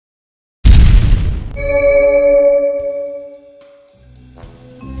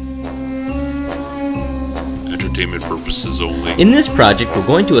entertainment purposes only. In this project, we're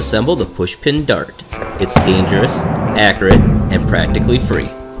going to assemble the Pushpin dart. It's dangerous, accurate, and practically free.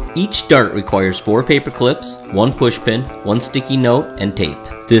 Each dart requires 4 paper clips, 1 pushpin, 1 sticky note, and tape.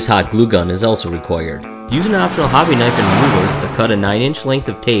 This hot glue gun is also required. Use an optional hobby knife and ruler to cut a 9-inch length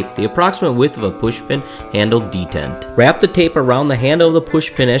of tape, the approximate width of a pushpin handle detent. Wrap the tape around the handle of the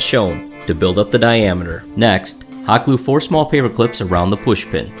pushpin as shown to build up the diameter. Next, hot glue 4 small paper clips around the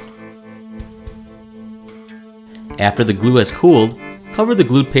pushpin. After the glue has cooled, cover the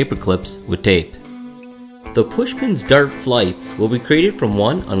glued paper clips with tape. The pushpin's dart flights will be created from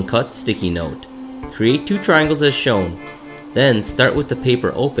 1 uncut sticky note. Create 2 triangles as shown. Then start with the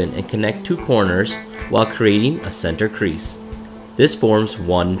paper open and connect 2 corners while creating a center crease. This forms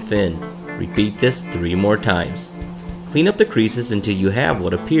 1 fin. Repeat this 3 more times. Clean up the creases until you have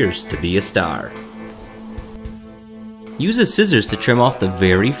what appears to be a star. Use a scissors to trim off the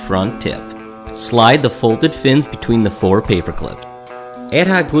very front tip. Slide the folded fins between the 4 paper clips. Add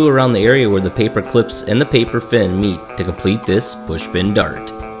hot glue around the area where the paper clips and the paper fin meet to complete this pushpin dart.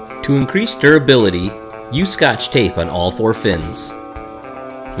 To increase durability, use scotch tape on all 4 fins.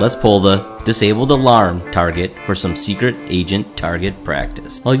 Let's pull the disabled alarm target for some secret agent target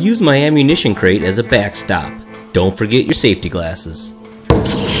practice. I'll use my ammunition crate as a backstop. Don't forget your safety glasses.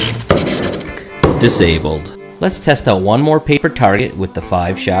 Disabled. Let's test out one more paper target with the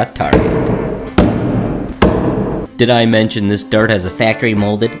 5-shot target. Did I mention this dart has a Factory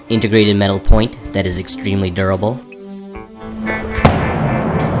molded, integrated metal point that is extremely durable.